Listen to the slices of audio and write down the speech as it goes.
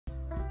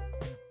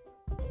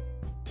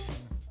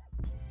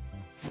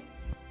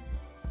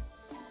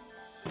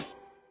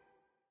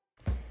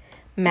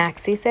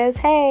Maxie says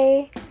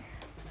hey.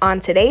 On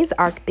today's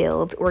ARC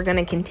build, we're going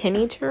to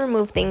continue to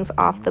remove things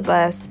off the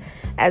bus,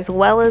 as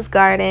well as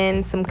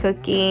garden, some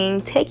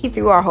cooking, take you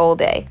through our whole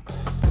day.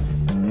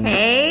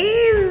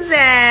 Hey,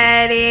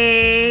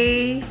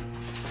 Zaddy.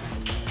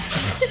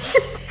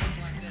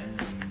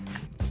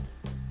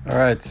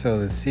 Alright, so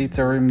the seats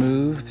are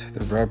removed,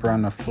 the rubber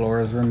on the floor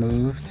is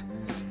removed.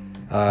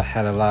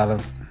 Had a lot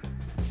of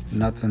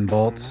nuts and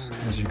bolts,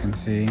 as you can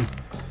see.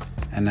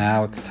 And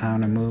now it's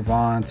time to move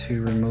on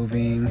to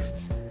removing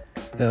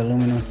the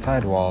aluminum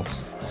sidewalls.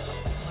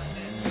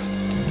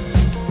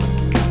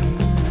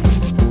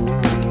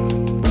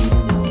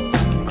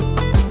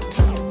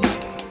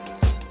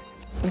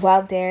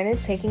 While Darren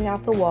is taking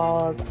out the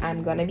walls,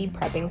 I'm going to be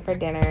prepping for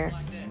dinner.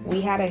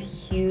 We had a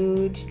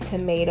huge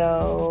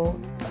tomato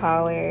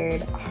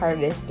collard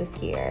harvest this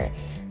year.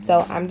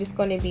 So I'm just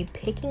going to be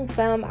picking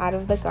some out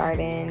of the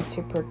garden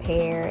to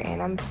prepare, and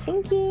I'm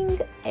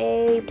thinking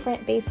a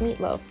plant-based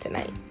meatloaf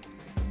tonight.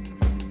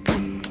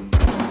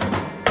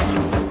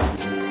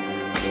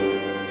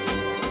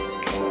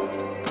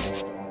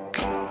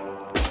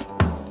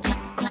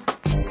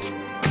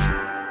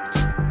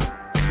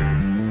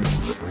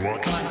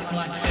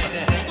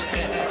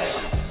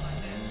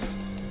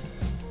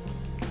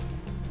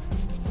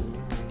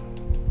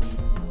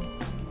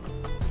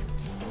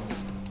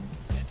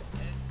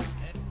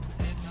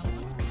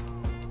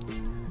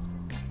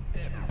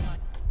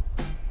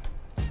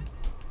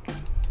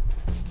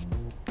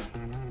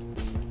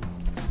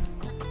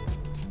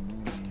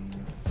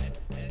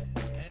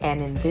 And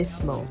in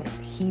this moment,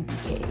 he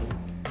became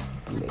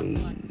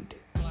Blade.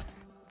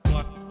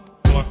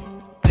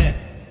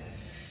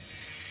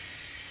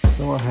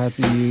 So I had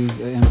to use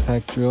an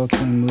impact drill to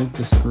remove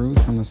the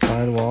screws from the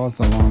side walls,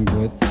 along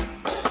with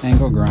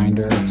angle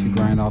grinder to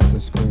grind off the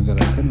screws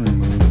that I couldn't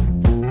remove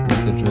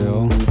with the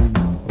drill,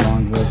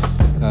 along with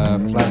a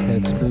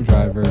flathead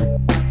screwdriver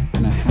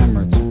and a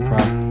hammer to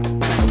prop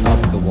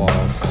up the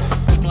walls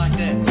to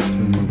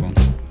remove them.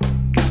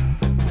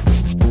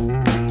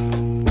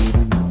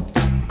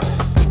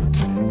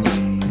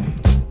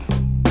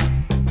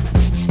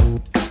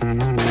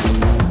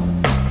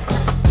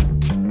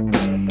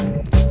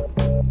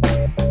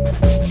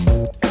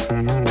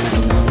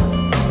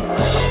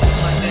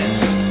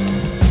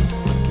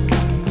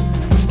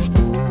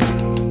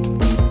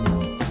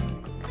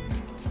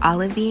 All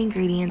of the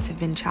ingredients have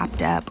been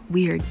chopped up.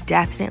 We are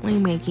definitely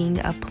making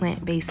a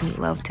plant-based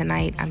meatloaf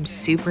tonight. I'm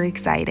super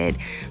excited,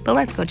 but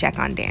let's go check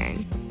on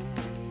Darren.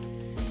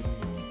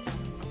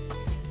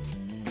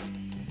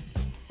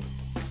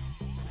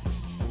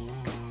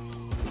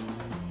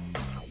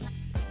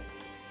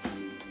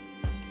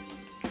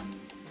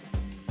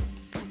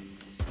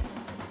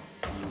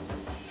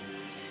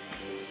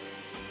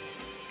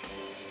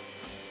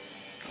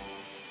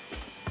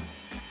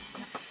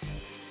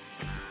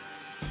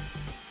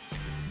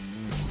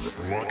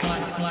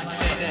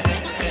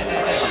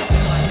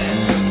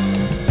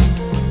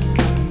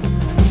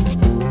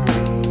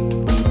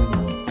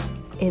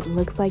 It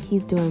looks like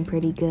he's doing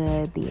pretty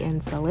good. The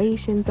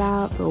insulation's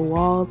out, the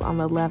walls on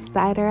the left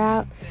side are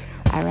out.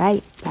 All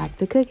right, back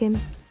to cooking.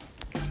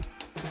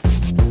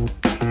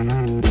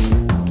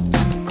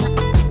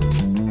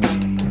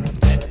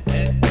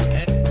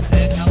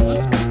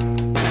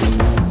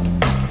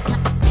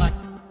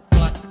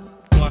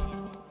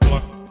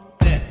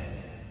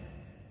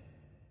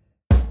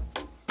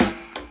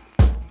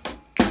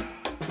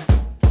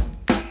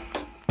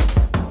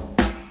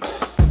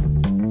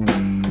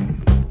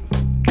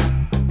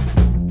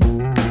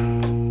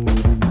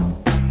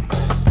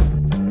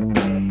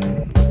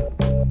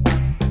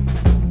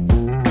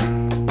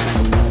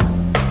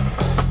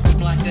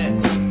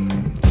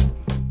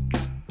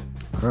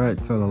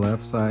 Alright, so the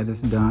left side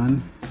is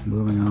done.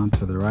 Moving on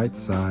to the right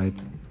side,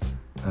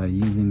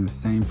 using the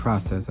same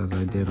process as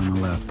I did on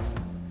the left.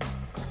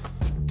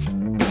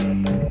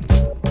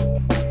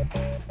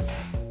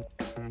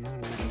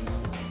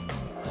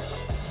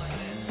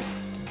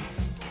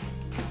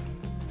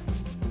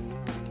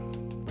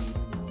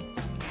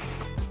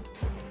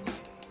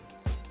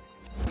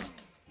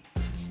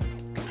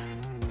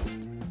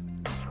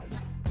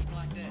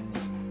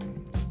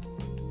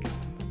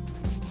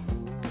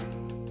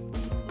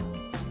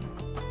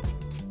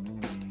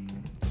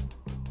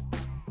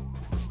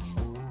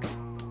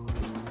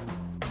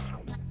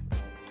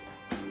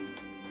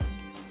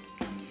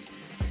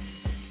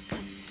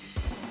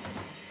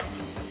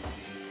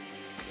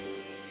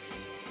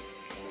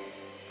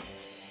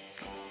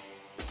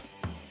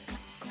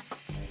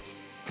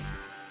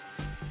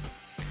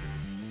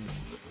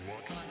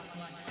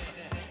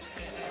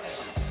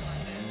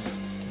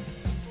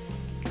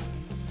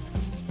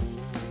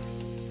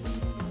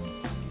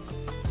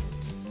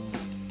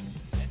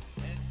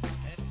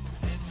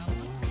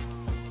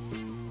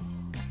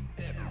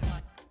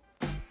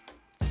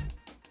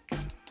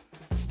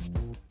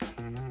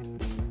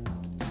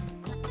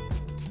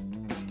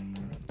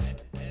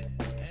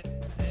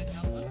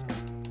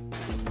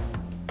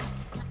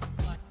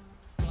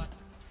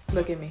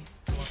 Look at me.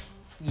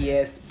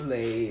 Yes,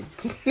 Blade.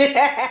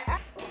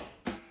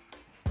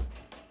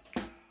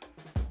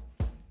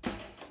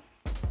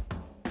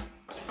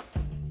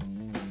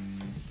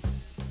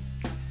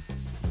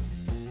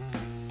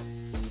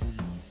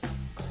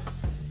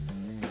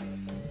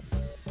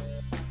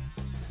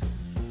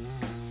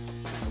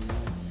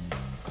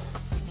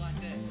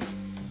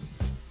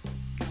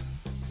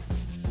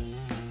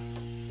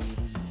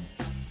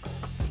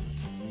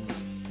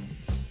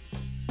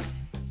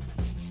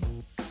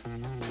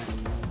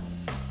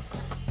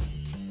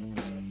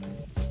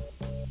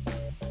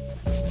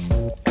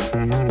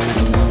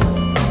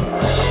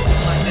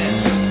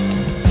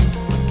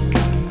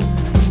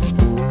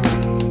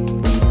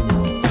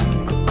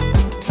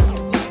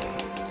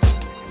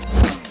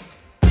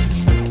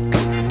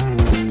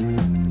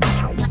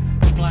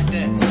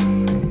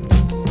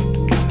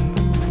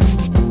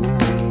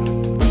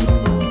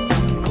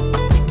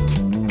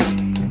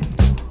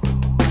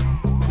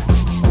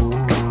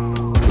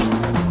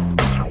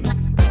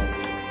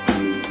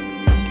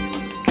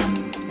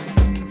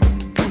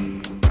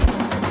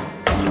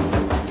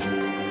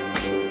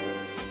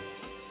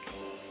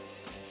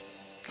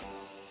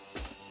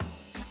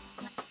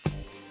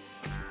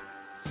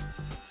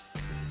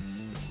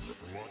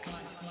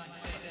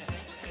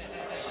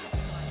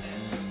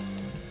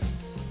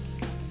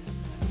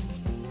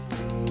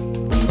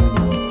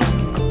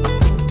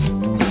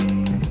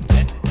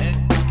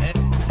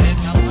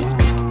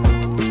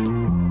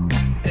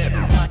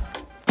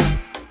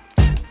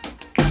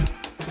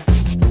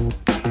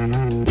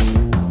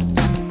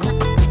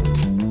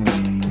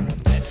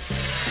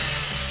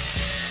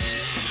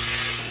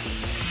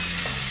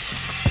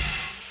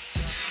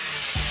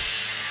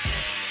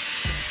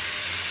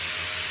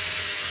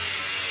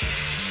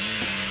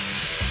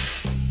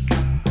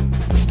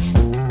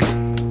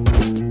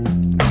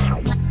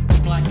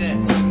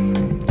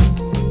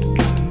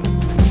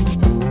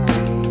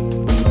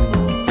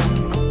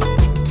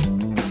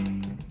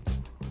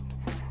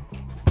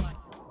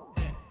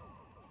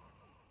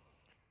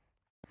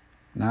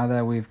 Now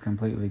that we've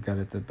completely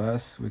gutted the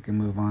bus, we can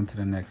move on to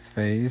the next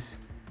phase,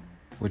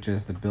 which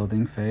is the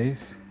building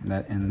phase. And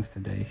that ends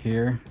today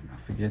here. Don't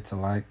forget to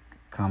like,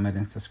 comment,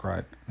 and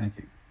subscribe. Thank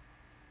you.